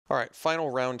All right, final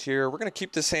round here. We're going to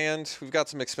keep this hand. We've got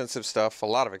some expensive stuff, a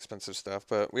lot of expensive stuff,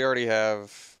 but we already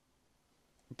have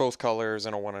both colors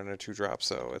and a 1 and a 2 drop,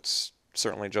 so it's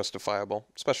certainly justifiable,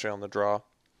 especially on the draw.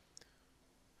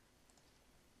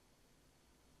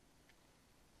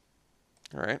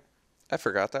 All right, I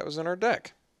forgot that was in our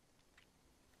deck.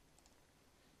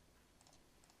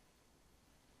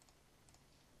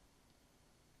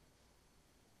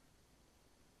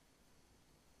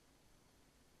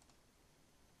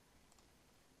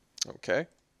 Okay.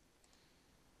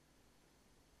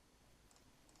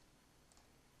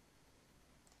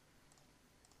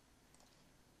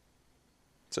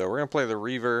 So we're going to play the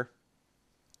Reaver.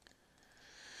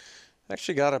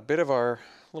 Actually got a bit of our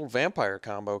little vampire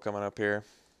combo coming up here.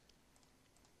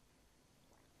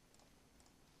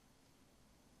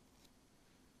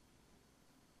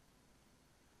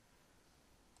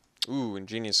 Ooh,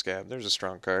 Ingenious Scab. There's a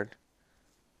strong card.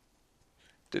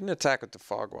 Didn't attack with the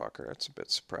Fogwalker. That's a bit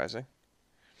surprising.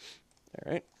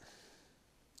 All right.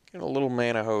 Getting a little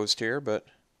mana hosed here, but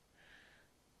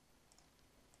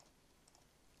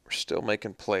we're still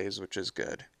making plays, which is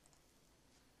good.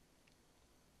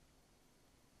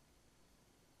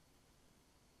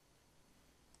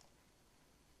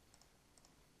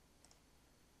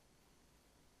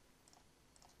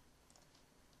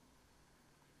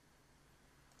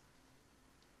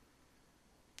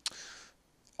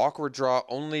 Awkward draw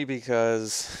only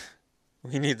because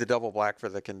we need the double black for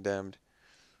the Condemned.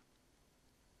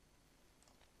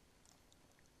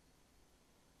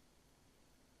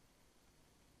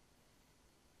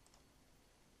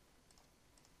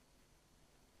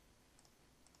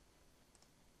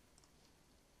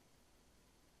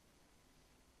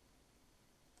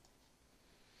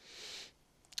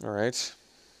 All right.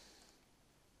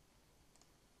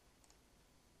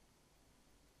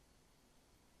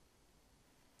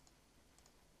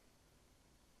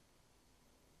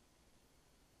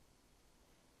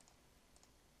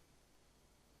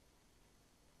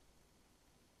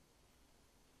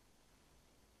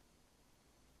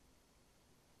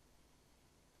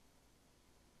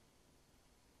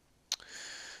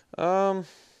 Um,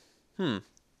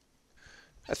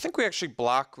 I think we actually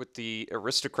block with the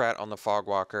Aristocrat on the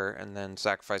Fogwalker and then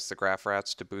sacrifice the Graph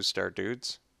Rats to boost our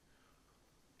dudes.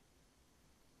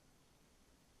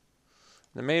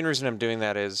 The main reason I'm doing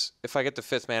that is if I get the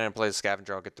 5th mana and play the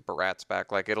Scavenger, I'll get the Barats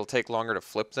back. Like, it'll take longer to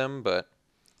flip them, but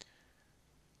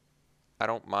I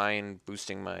don't mind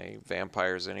boosting my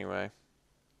vampires anyway.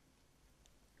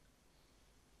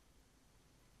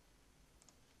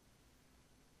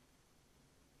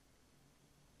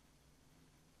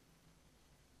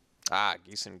 Ah,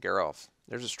 Geeson Geralf.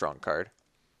 There's a strong card.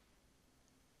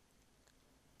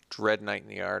 Dread Knight in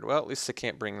the Yard. Well, at least I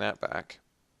can't bring that back.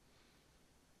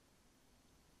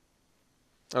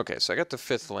 Okay, so I got the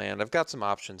 5th land. I've got some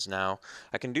options now.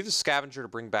 I can do the Scavenger to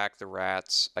bring back the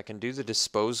rats. I can do the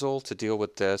Disposal to deal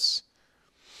with this.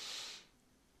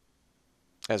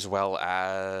 As well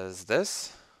as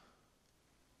this.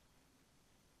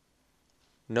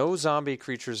 No zombie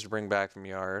creatures to bring back from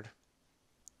yard.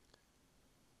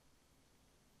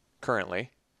 Currently.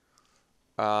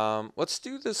 Let's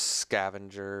do the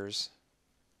Scavengers.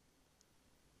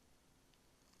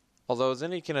 Although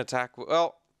then he can attack...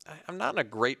 Well, I'm not in a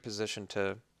great position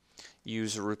to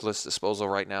use Ruthless Disposal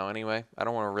right now anyway. I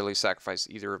don't want to really sacrifice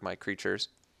either of my creatures.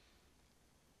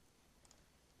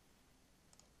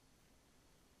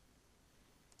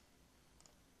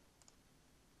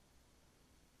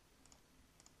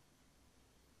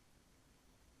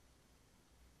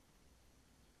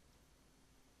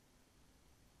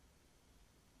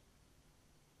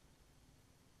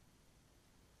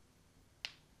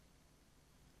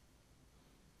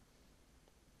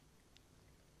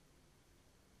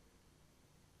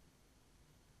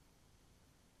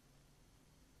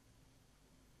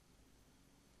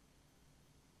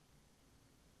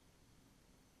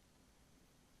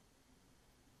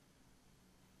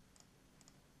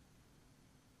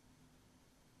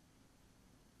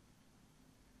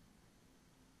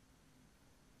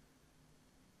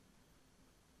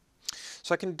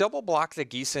 So I can double block the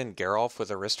Geeson Geralf with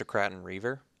Aristocrat and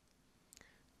Reaver.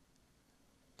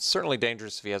 It's certainly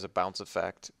dangerous if he has a bounce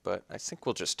effect, but I think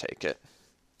we'll just take it.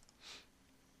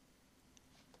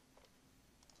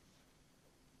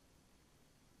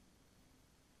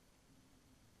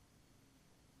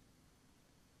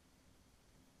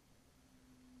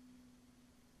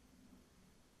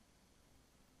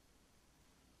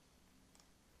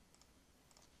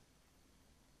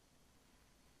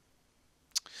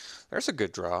 There's a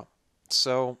good draw.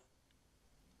 So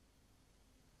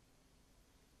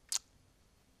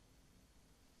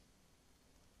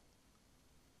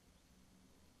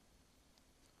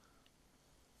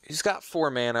He's got 4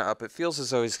 mana up. It feels as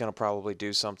though he's going to probably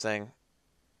do something.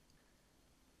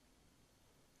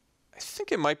 I think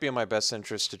it might be in my best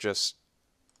interest to just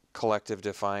Collective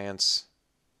Defiance.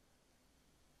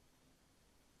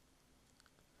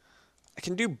 I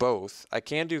can do both. I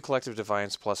can do Collective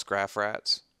Defiance plus Graph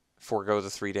Rats, forego the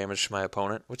 3 damage to my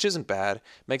opponent, which isn't bad.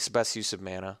 Makes the best use of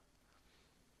mana.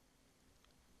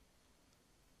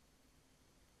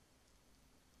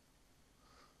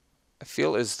 I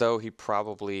feel as though he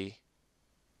probably...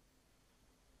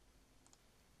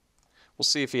 We'll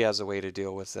see if he has a way to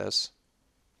deal with this.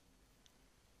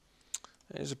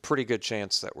 There's a pretty good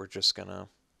chance that we're just gonna...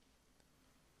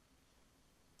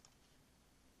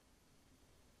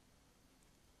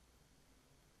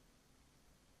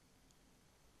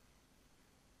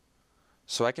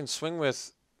 So I can swing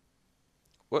with...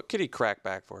 What could he crack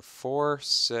back for? 4,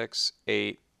 6,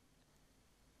 8,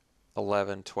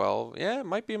 11, 12. Yeah, it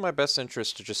might be in my best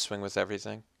interest to just swing with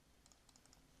everything.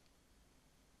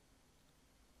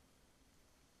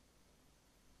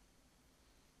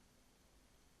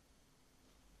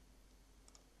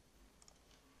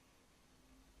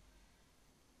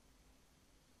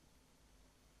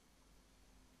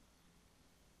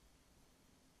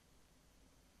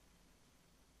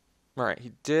 Alright,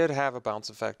 he did have a bounce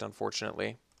effect,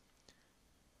 unfortunately.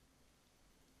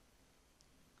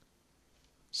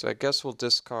 So I guess we'll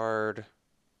discard...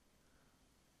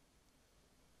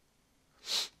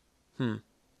 Guess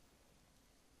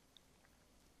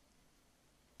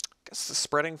the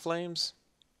Spreading Flames?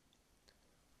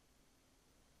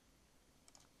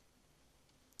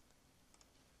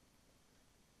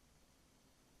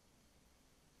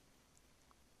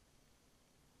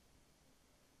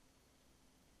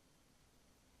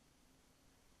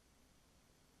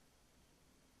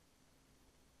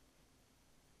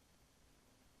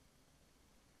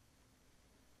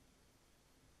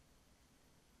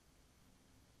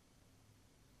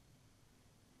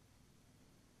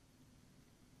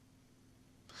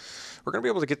 We're going to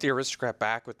be able to get the Aristocrat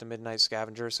back with the Midnight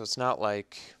Scavenger, so it's not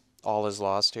like all is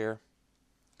lost here.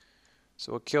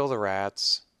 So we'll kill the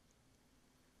rats.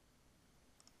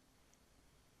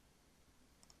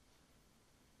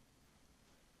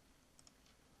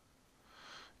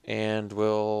 And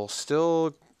we'll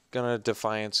still gonna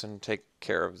Defiance and take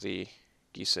care of the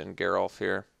Gisa and Geralf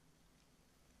here.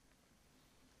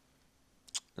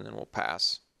 And then we'll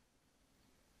pass.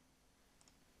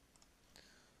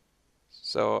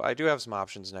 So I do have some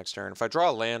options next turn. If I draw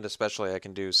a land especially, I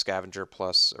can do Scavenger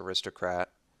plus Aristocrat,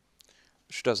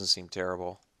 which doesn't seem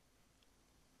terrible.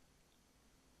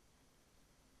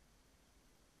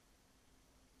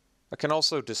 I can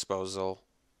also Disposal,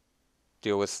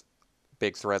 deal with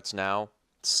big threats now,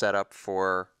 set up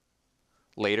for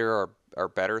later or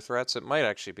better threats. It might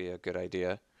actually be a good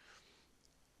idea.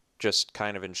 Just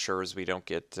kind of ensures we don't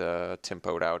get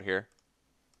tempoed out here.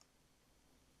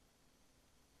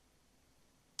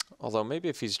 Although maybe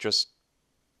if he's just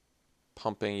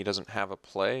pumping, he doesn't have a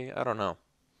play. I don't know.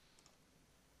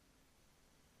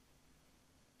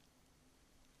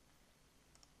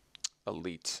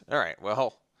 Elite. All right,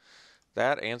 well,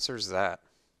 that answers that.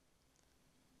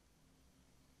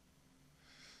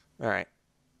 All right.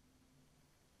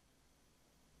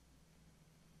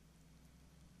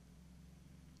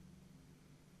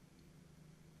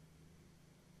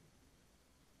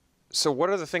 So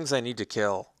what are the things I need to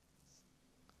kill?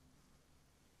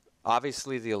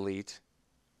 Obviously the Elite.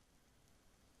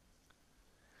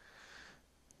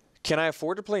 Can I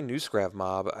afford to play Newsgrav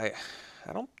Mob? I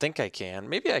don't think I can.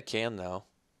 Maybe I can, though.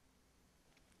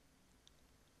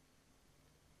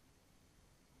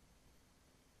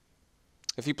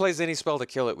 If he plays any spell to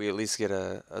kill it, we at least get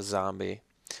a zombie.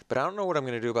 But I don't know what I'm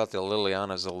going to do about the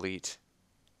Liliana's Elite.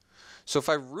 So if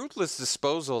I Ruthless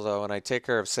Disposal, though, and I take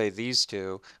care of, say, these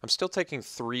two, I'm still taking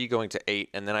 3 going to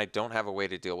 8, and then I don't have a way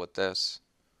to deal with this.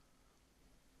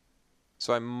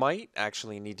 So I might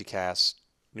actually need to cast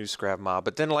Newsgrav Mob.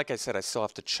 But then, like I said, I still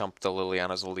have to chump the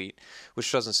Liliana's Elite,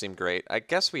 which doesn't seem great. I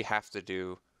guess we have to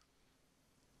do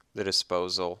the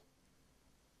Disposal.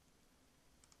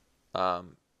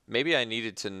 Maybe I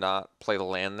needed to not play the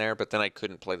land there, but then I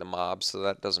couldn't play the mob, so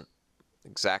that doesn't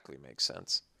exactly make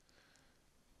sense.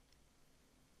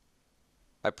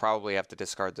 I probably have to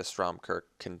discard the Stromkirk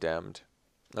Condemned.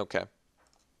 Okay.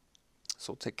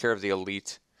 So we'll take care of the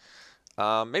Elite.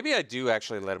 Maybe I do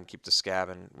actually let him keep the Scav,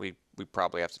 and we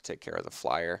probably have to take care of the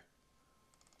Flyer.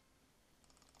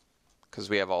 Because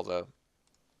we have all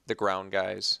the ground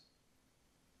guys.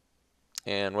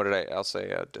 And what did I'll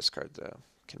say discard the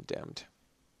Condemned.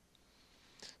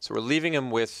 So we're leaving him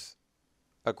with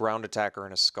a ground attacker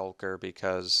and a Skulker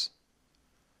because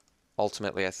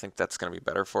ultimately I think that's going to be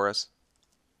better for us.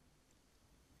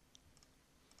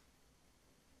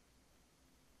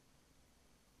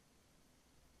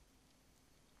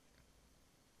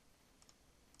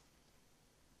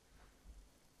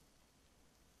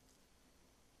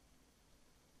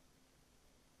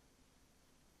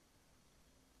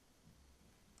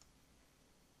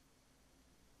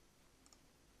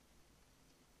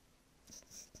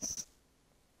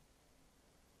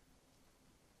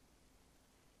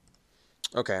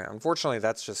 Okay, unfortunately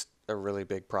that's just a really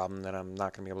big problem that I'm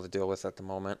not going to be able to deal with at the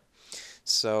moment.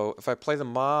 So if I play the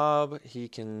mob, he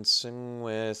can swing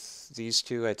with these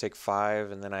two. I take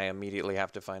 5, and then I immediately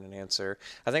have to find an answer.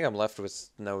 I think I'm left with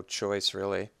no choice,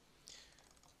 really.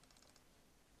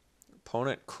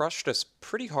 Opponent crushed us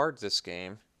pretty hard this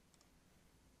game.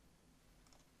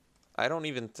 I don't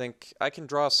even think... I can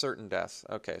draw certain death.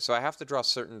 Okay, so I have to draw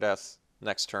certain death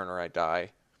next turn or I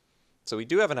die. So we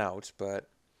do have an out, but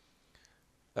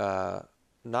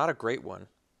not a great one.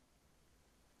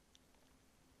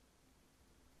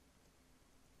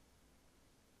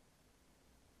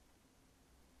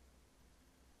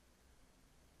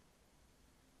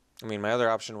 I mean, my other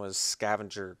option was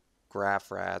Scavenger Graph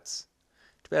Rats.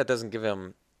 Too bad it doesn't give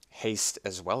him haste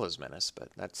as well as menace, but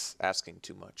that's asking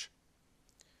too much.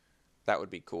 That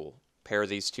would be cool. Pair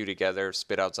these two together,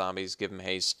 spit out zombies, give him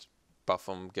haste, buff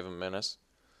them, give him menace.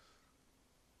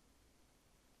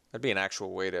 That'd be an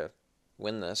actual way to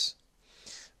win this.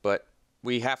 But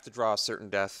we have to draw a certain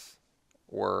death,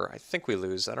 or I think we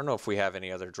lose. I don't know if we have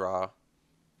any other draw.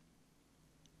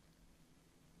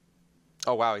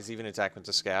 Oh wow, he's even attacking with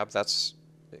the scab. That's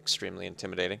extremely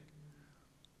intimidating.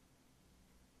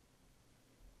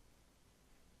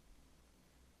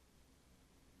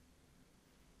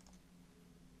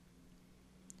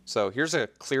 So here's a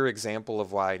clear example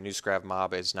of why New Scrab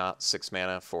Mob is not 6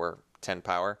 mana for 10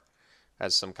 power,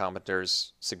 as some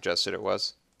commenters suggested it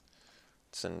was.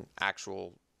 It's an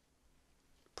actual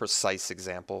precise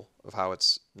example of how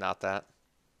it's not that.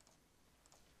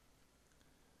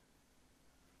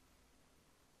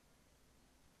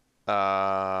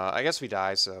 I guess we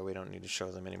die, so we don't need to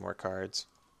show them any more cards.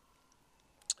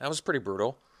 That was pretty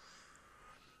brutal.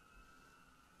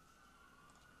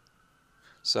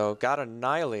 So got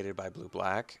annihilated by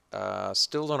blue-black.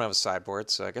 Still don't have a sideboard,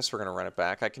 so I guess we're going to run it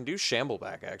back. I can do Shamble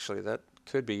back, actually. That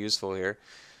could be useful here.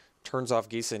 Turns off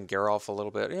Gisa and Geralf a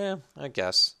little bit. Yeah, I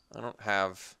guess. I don't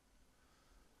have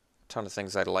a ton of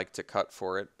things I'd like to cut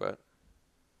for it, but...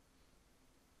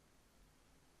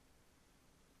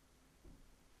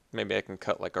 maybe I can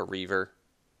cut like a Reaver.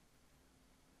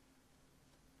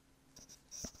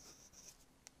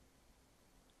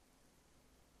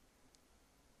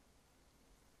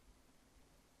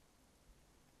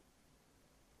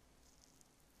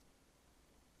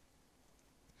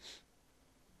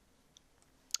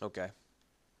 Okay.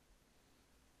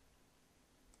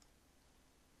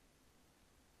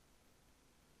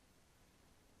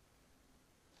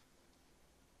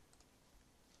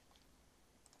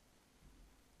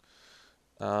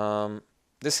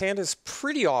 This hand is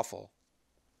pretty awful.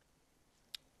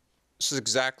 This is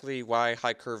exactly why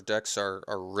high curve decks are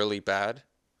really bad,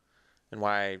 and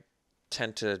why I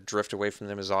tend to drift away from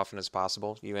them as often as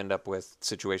possible. You end up with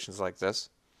situations like this.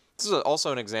 This is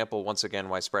also an example, once again,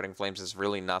 why Spreading Flames is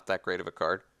really not that great of a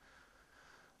card.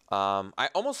 I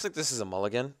almost think this is a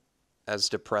mulligan, as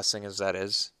depressing as that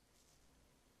is.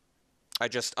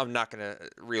 I'm not going to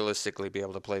realistically be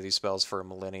able to play these spells for a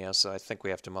millennia, so I think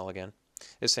we have to mulligan.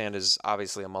 This hand is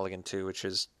obviously a mulligan too, which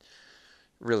is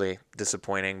really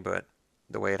disappointing, but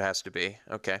the way it has to be.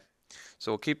 Okay,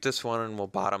 so we'll keep this one and we'll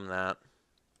bottom that.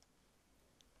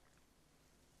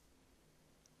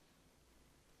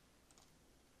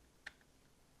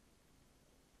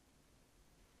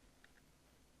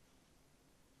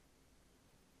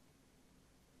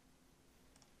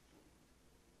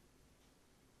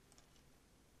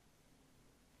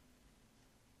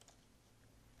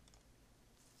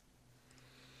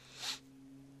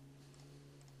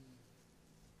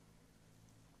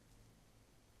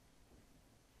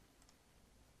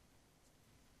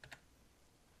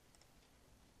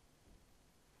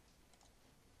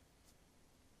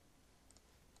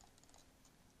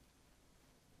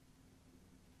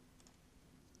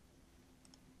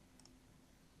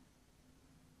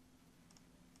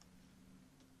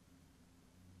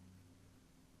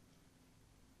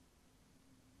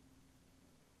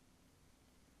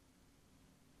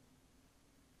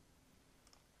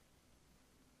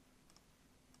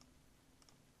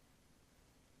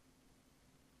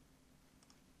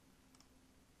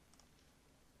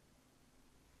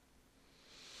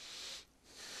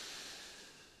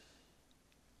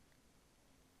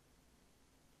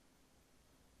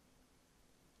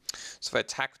 So if I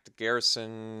attack with the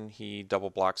garrison, he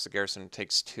double blocks the garrison,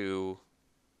 takes 2.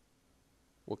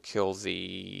 We'll kill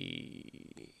the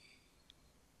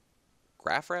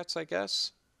graph rats, I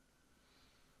guess.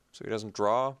 So he doesn't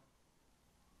draw.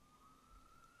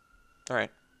 Alright.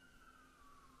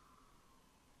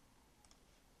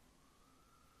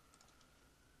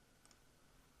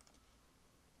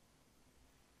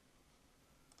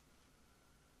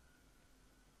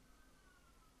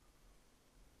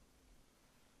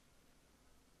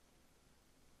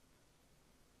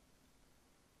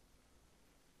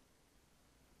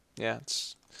 Yeah,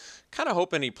 it's kind of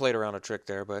hoping he played around a trick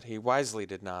there, but he wisely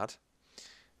did not.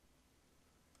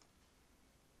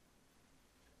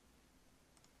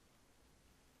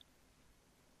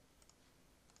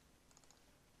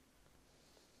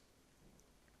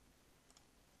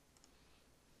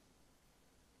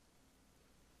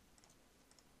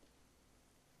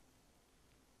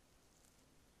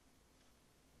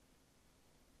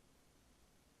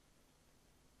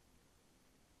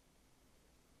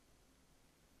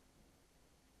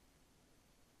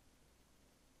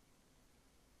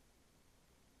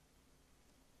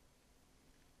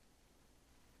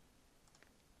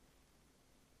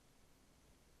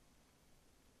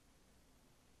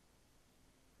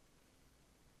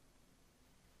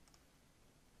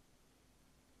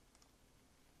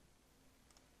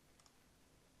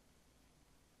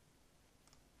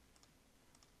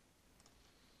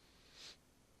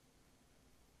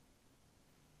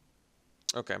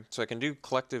 Okay, so I can do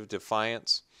Collective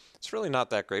Defiance. It's really not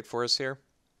that great for us here.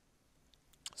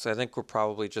 So I think we're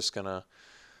probably just gonna...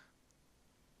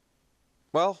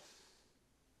 Well...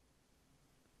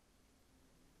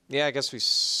 Yeah, I guess we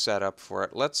set up for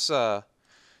it. Let's, because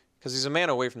he's a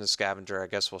mana away from the Scavenger, I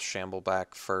guess we'll Shamble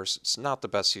back first. It's not the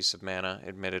best use of mana,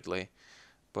 admittedly,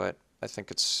 but I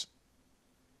think it's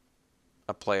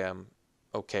a play I'm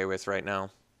okay with right now.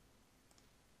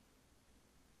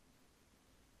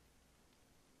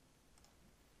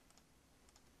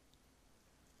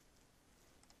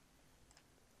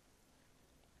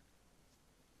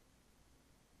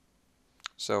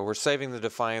 So we're saving the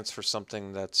Defiance for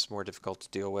something that's more difficult to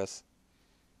deal with.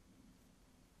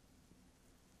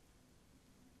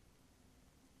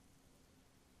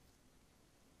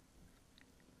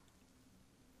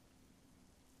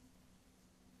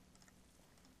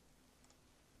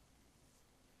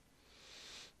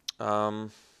 All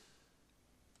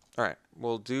right,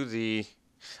 we'll do the...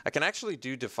 I can actually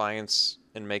do Defiance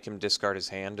and make him discard his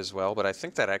hand as well, but I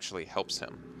think that actually helps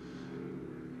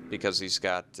him because he's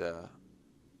got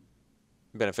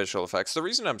beneficial effects. The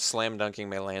reason I'm slam dunking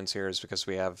my lands here is because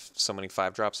we have so many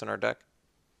 5-drops in our deck.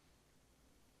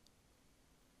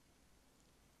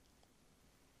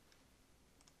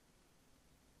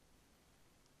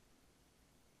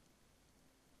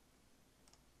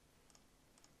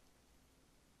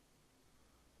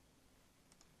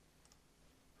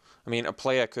 I mean, a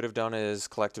play I could have done is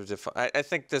Collective Defiance. I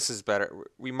think this is better.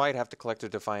 We might have to Collective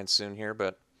Defiance soon here,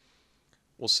 but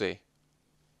we'll see.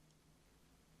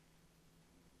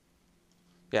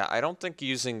 Yeah, I don't think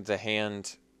using the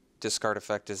hand discard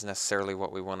effect is necessarily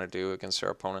what we want to do against our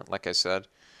opponent, like I said.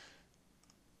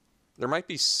 There might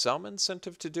be some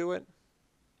incentive to do it.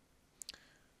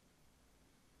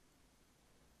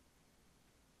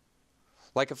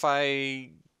 Like if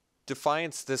I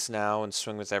Defiance this now and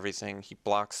swing with everything, he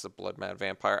blocks the Blood Mad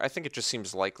Vampire. I think it just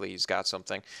seems likely he's got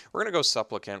something. We're going to go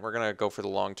Supplicant. We're going to go for the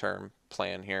long-term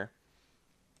plan here.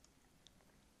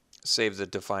 Save the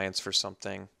Defiance for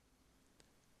something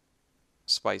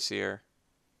spicier.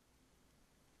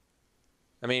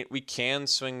 I mean, we can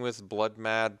swing with Blood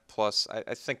Mad, plus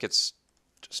I think it's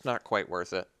just not quite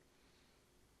worth it.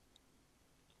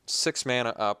 6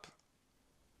 mana up.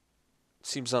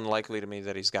 Seems unlikely to me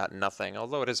that he's got nothing,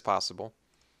 although it is possible.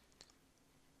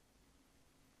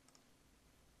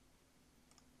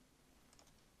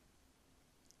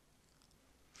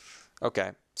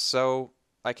 Okay, so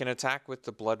I can attack with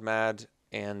the Blood Mad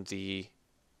and the...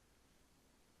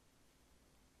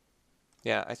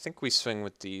 Yeah, I think we swing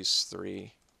with these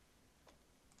 3.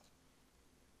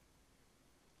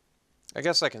 I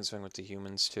guess I can swing with the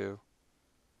humans too.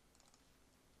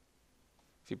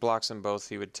 If he blocks them both,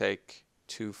 he would take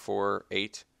 2, 4,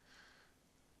 8.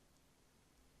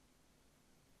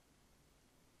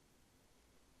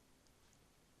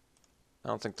 I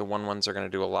don't think the 1/1s are going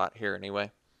to do a lot here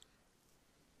anyway.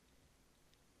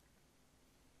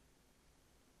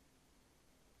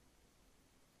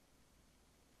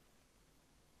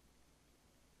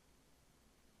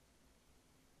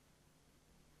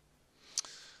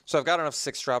 So I've got enough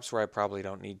 6-drops where I probably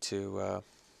don't need to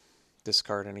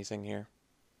discard anything here.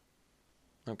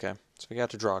 Okay, so we got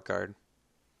to draw a card.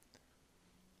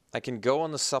 I can go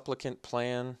on the supplicant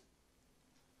plan.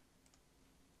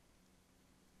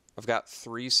 I've got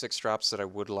 3 6-drops that I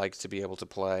would like to be able to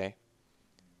play.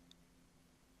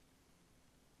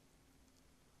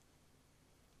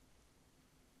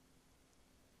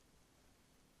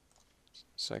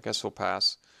 So I guess we'll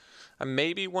pass. I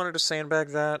maybe wanted to sandbag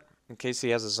that in case he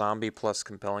has a zombie plus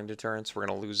compelling deterrence. We're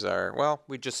going to lose our... Well,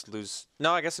 we just lose...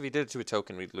 No, I guess if he did it to a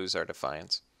token, we'd lose our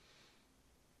defiance.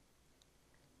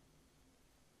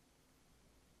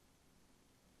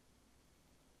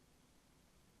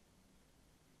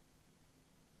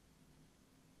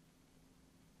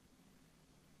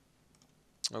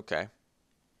 Okay.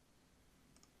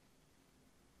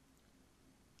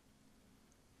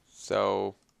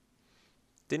 So,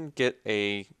 didn't get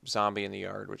a zombie in the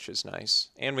yard, which is nice.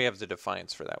 And we have the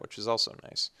defiance for that, which is also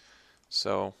nice.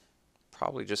 So,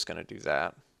 probably just going to do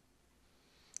that.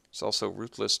 It's also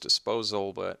ruthless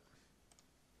disposal, but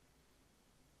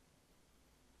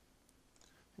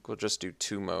I think we'll just do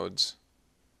 2 modes.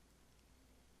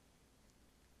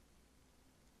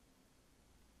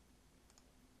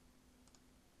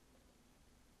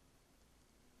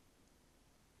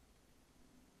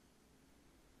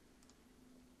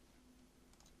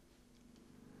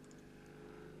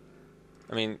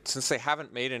 I mean, since they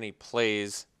haven't made any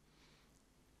plays,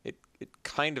 it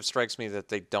kind of strikes me that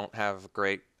they don't have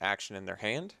great action in their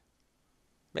hand.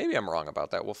 Maybe I'm wrong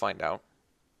about that. We'll find out.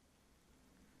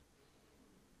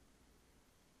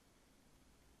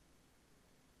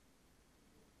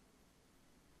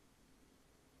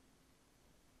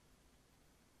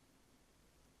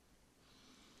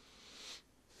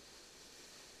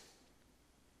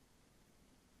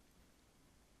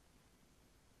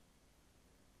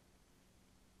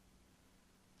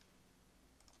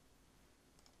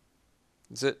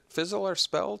 Does it fizzle our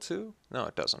spell too? No,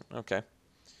 it doesn't. Okay.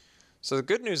 So the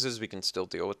good news is we can still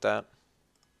deal with that.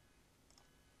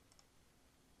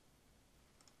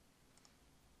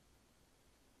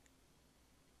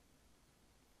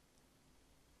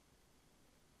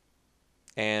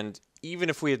 And even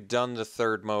if we had done the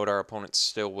 3rd mode, our opponent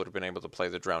still would have been able to play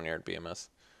the Drownyard Behemoth.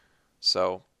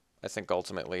 So I think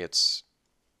ultimately it's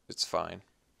fine.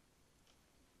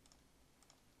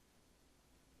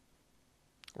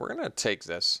 We're going to take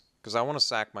this, because I want to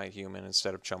sack my human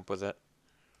instead of chump with it.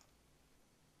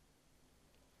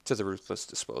 To the Ruthless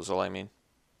Disposal, I mean.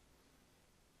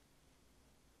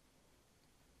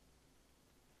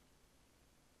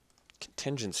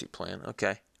 Contingency plan,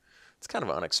 okay. It's kind of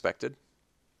unexpected.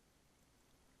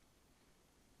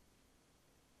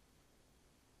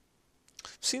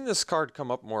 I've seen this card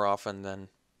come up more often than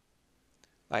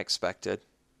I expected.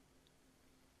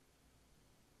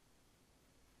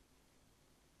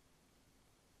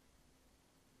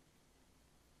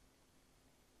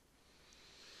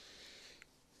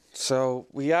 So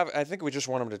we have, I think we just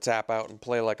want him to tap out and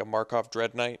play like a Markov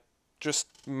Dread Knight. Just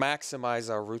maximize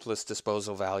our Ruthless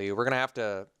Disposal value. We're going to have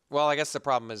to, well, I guess the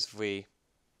problem is if we,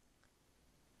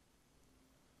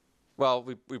 well,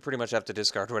 we pretty much have to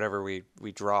discard whatever we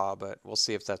draw, but we'll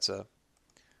see if that's a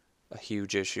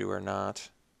huge issue or not.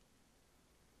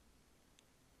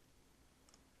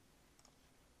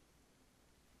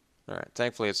 All right,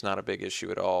 thankfully it's not a big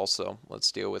issue at all, so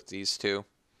let's deal with these 2.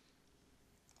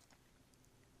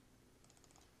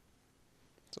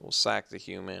 So we'll sack the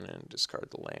human and discard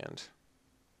the land.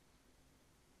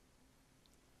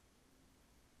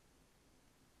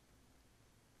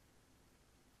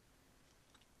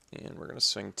 And we're going to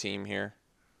swing team here.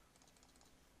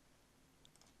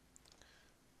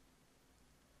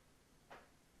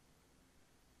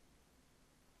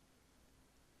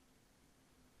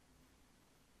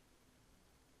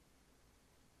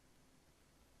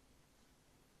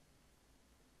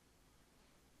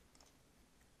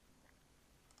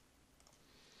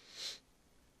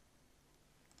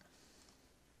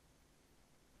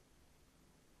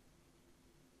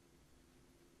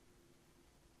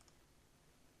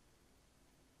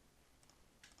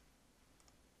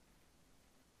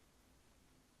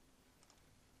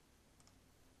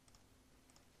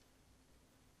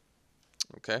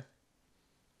 Okay.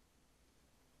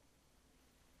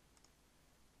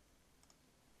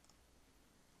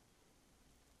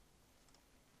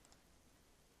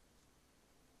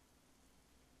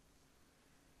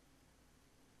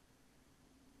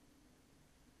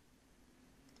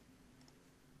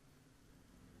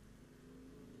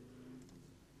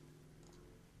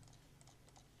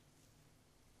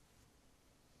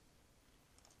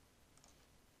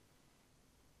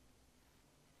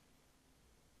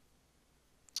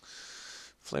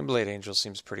 Flameblade Angel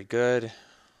seems pretty good.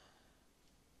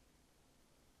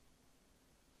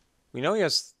 We know he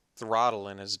has Throttle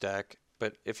in his deck,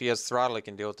 but if he has Throttle, he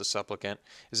can deal with the Supplicant.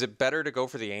 Is it better to go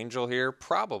for the Angel here?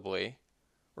 Probably.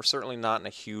 We're certainly not in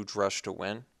a huge rush to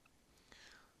win.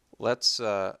 Let's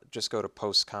just go to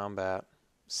post-combat,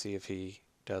 see if he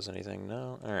does anything.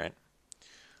 No? All right.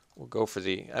 We'll go for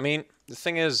the... I mean, the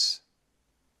thing is,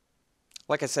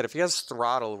 like I said, if he has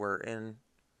Throttle, we're in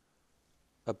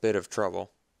a bit of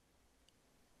trouble.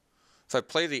 If I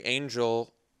play the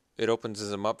Angel, it opens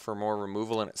him up for more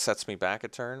removal and it sets me back a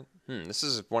turn. This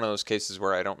is one of those cases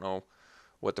where I don't know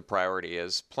what the priority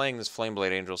is. Playing this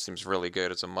Flameblade Angel seems really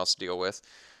good. It's a must deal with.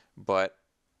 But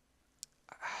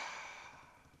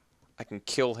I can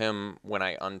kill him when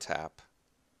I untap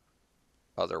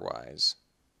otherwise.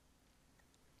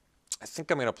 I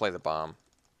think I'm going to play the bomb.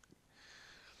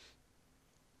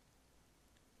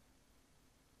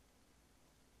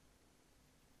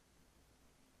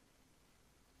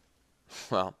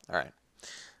 Well, all right.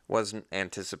 Wasn't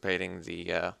anticipating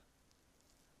the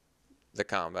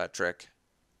combat trick,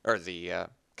 or the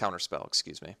counterspell,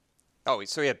 excuse me. Oh,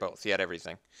 so he had both. He had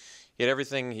everything. He had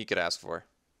everything he could ask for.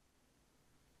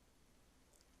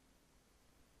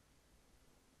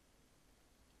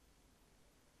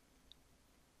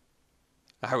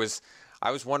 I was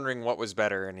wondering what was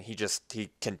better, and he just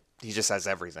has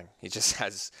everything. He just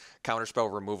has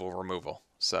counterspell removal.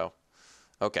 So,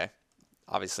 okay.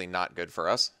 Obviously not good for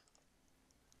us.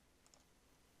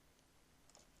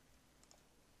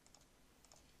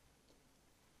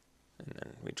 And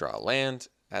then we draw a land,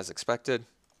 as expected.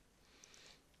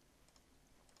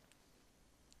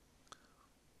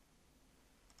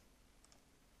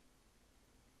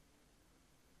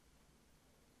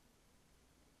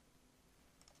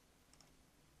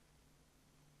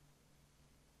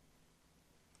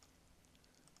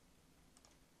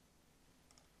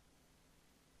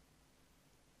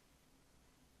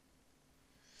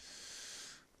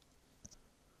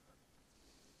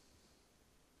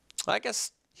 I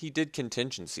guess he did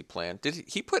contingency plan. Did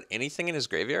he put anything in his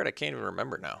graveyard? I can't even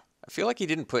remember now. I feel like he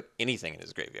didn't put anything in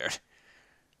his graveyard.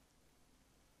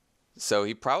 So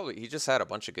he just had a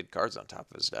bunch of good cards on top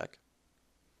of his deck.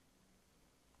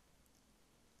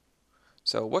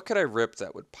 So what could I rip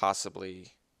that would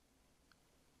possibly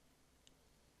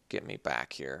get me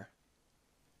back here?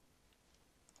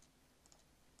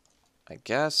 I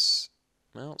guess,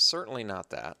 well, certainly not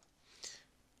that.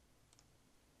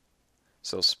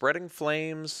 So Spreading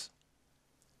Flames,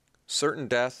 Certain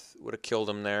Death would have killed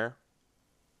him there.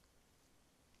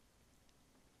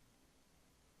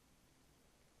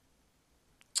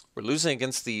 We're losing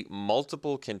against the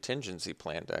multiple contingency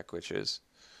plan deck, which is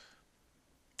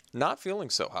not feeling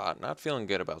so hot, not feeling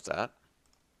good about that.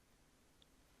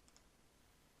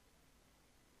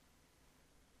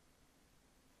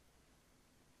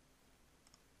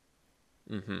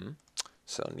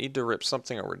 So need to rip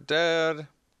something or we're dead.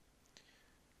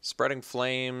 Spreading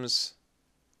Flames.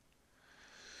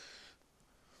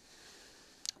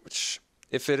 Which,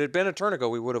 if it had been a turn ago,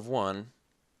 we would have won.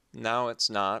 Now it's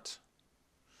not.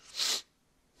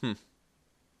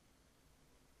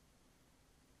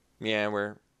 Yeah,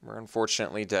 we're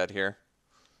unfortunately dead here.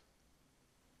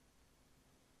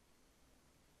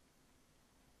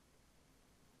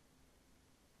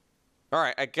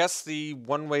 Alright, I guess the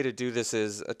one way to do this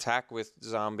is attack with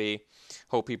Zombie,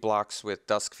 hope he blocks with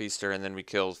Dusk Feaster, and then we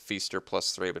kill Feaster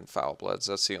plus Thraben Foulbloods.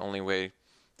 That's the only way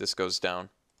this goes down.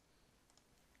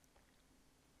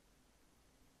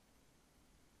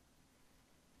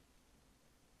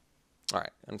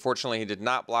 Alright, unfortunately he did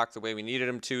not block the way we needed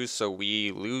him to, so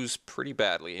we lose pretty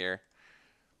badly here.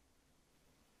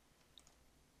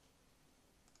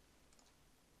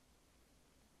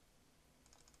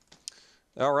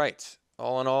 Alright,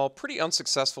 all in all, pretty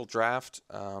unsuccessful draft.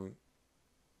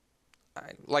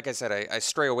 Like I said, I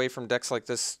stray away from decks like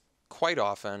this quite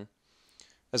often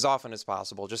as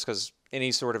possible, just because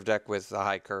any sort of deck with a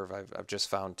high curve, I've just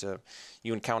found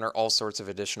you encounter all sorts of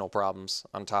additional problems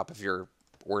on top of your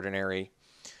ordinary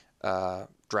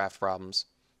draft problems.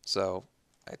 So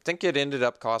I think it ended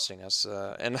up costing us.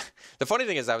 And the funny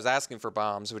thing is I was asking for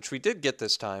bombs, which we did get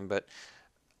this time, but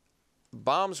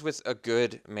bombs with a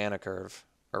good mana curve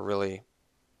are really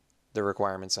the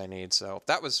requirements I need. So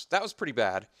that was pretty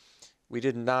bad. We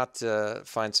did not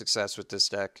find success with this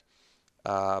deck,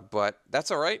 but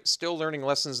that's all right. Still learning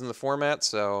lessons in the format,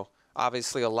 so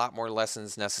obviously a lot more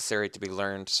lessons necessary to be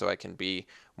learned so I can be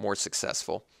more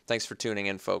successful. Thanks for tuning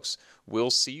in, folks.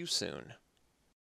 We'll see you soon.